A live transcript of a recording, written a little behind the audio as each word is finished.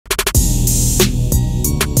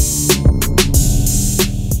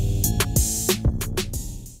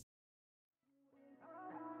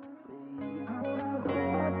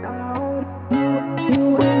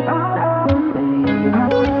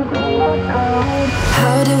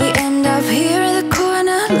How did we end up here in the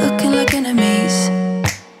corner, looking like enemies?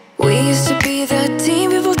 We used to be the team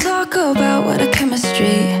people talk about, what a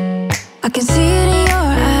chemistry. I can see it in your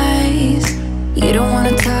eyes. You don't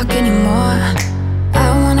wanna talk anymore. I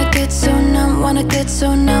wanna get so numb,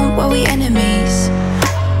 while we enemies.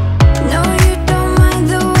 No, you don't mind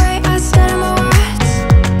the way I stutter my words.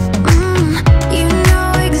 You know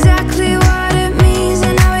exactly what it means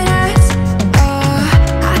and how it hurts. Oh,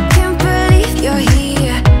 I can't believe you're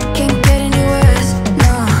here. Can't get any worse,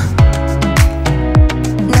 no.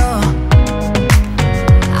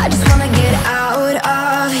 I just wanna get out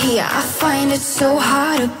of here. I find it so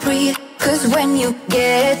hard to breathe, 'cause when you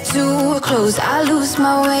get too close, I lose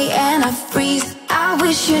my way and I freeze. I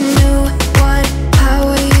wish you knew what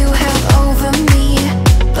power you have over me,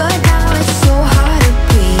 but now it's so hard to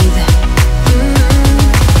breathe.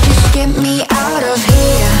 Just get me out of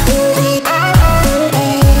here.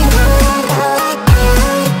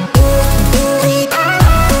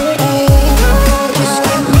 Just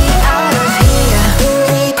get me out of here.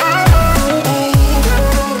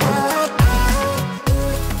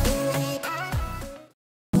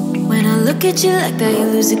 When I look at you like that, you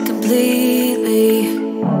lose it completely.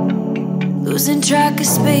 Losing track of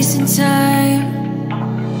space and time.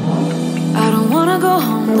 I don't wanna go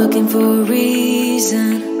home looking for a reason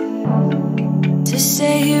to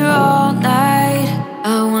stay here all night.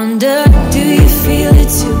 I wonder, do you feel it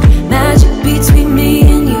too? Magic between me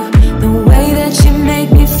and you, the way that you make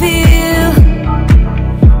me feel.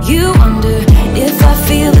 You wonder if I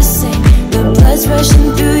feel the same. The blood's rushing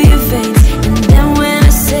through your veins, and then when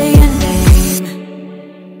I say your name,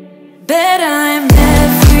 bet I'm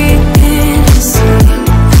everything you see.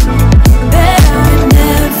 Bet I'm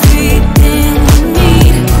everything you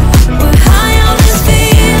need. We're high on this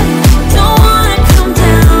feeling, don't wanna come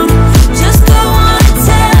down. Just don't wanna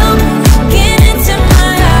tell me, get into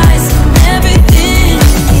my eyes. I'm everything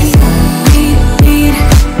you need.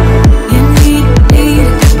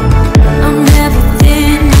 I'm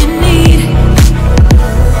everything you need.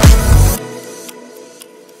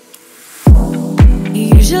 You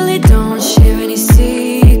usually don't share any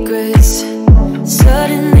secrets.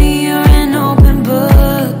 Suddenly you're an open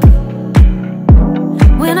book.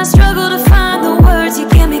 When I struggle to find the words, you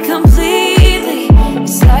get me completely.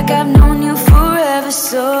 It's like I've known you forever,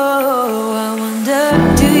 so I wonder,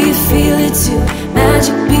 do you feel it too?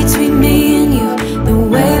 Magic between me and you, the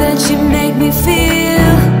way that you make me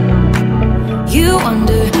feel. You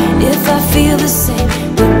wonder if I feel the same.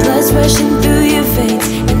 The blood's rushing through your veins,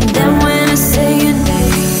 and then when I say your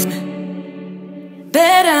name,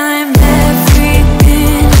 bet I'm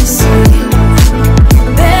everything you see.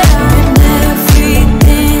 Bet I'm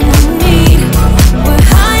everything you need. We're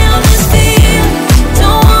high on this feeling,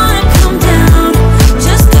 don't wanna come down.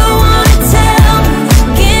 Just don't wanna tell me,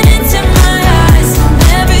 get into my eyes. I'm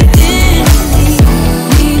everything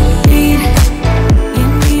you need.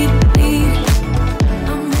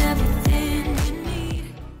 I'm everything you need.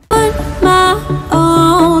 On my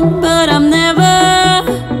own, but I'm never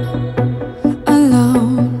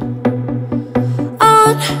alone.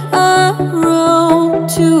 On a road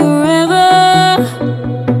to wherever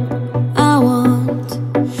I want.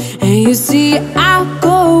 And you see, I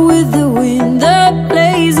go with the wind, the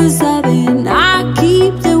places I've been, I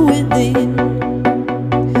keep them within.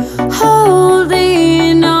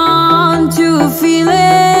 Holding on to a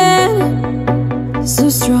feeling so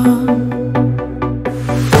strong.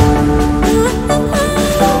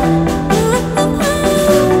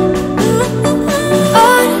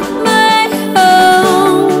 On my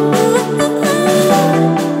own.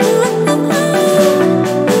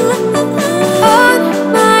 On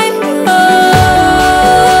my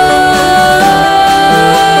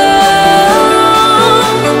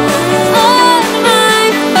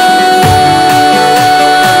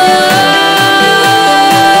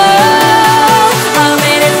I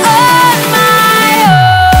made it on my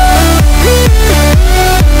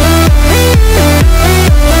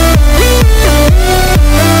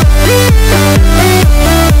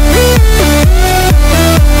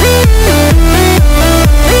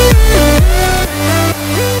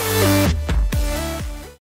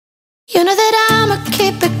You know that I'ma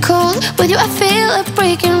keep it cool. With you I feel like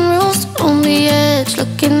breaking rules. On the edge,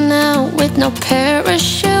 looking out with no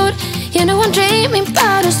parachute. You know I'm dreaming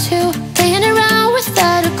about us two, playing around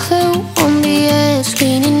without a clue. On the edge,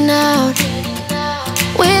 leaning out.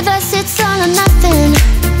 With us it's all or nothing.